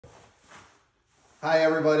Hi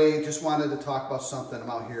everybody, just wanted to talk about something. I'm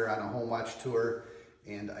out here on a home watch tour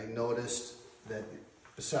and I noticed that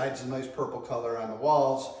besides the nice purple color on the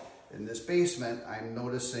walls in this basement, I'm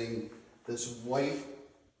noticing this white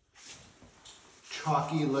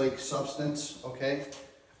chalky-like substance, okay,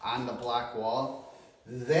 on the block wall.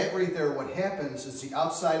 That right there, what happens is the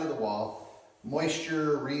outside of the wall,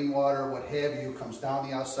 moisture, rainwater, what have you, comes down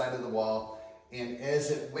the outside of the wall. And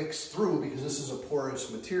as it wicks through, because this is a porous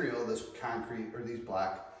material, this concrete or these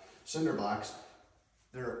cinder blocks,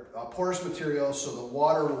 they're a porous material, so the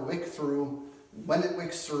water will wick through. When it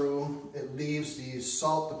wicks through, it leaves these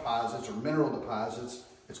salt deposits or mineral deposits.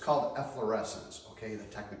 It's called efflorescence, okay, the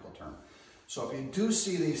technical term. So if you do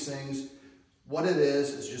see these things, what it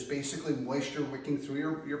is just basically moisture wicking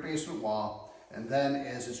through your basement wall. And then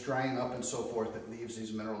as it's drying up and so forth, it leaves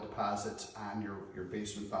these mineral deposits on your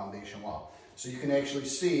basement foundation wall. So you can actually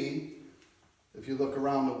see, if you look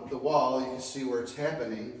around the wall, you can see where it's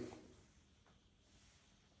happening.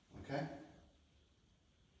 Okay?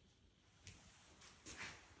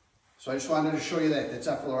 So I just wanted to show you that. It's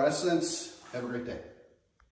efflorescence. Have a great day.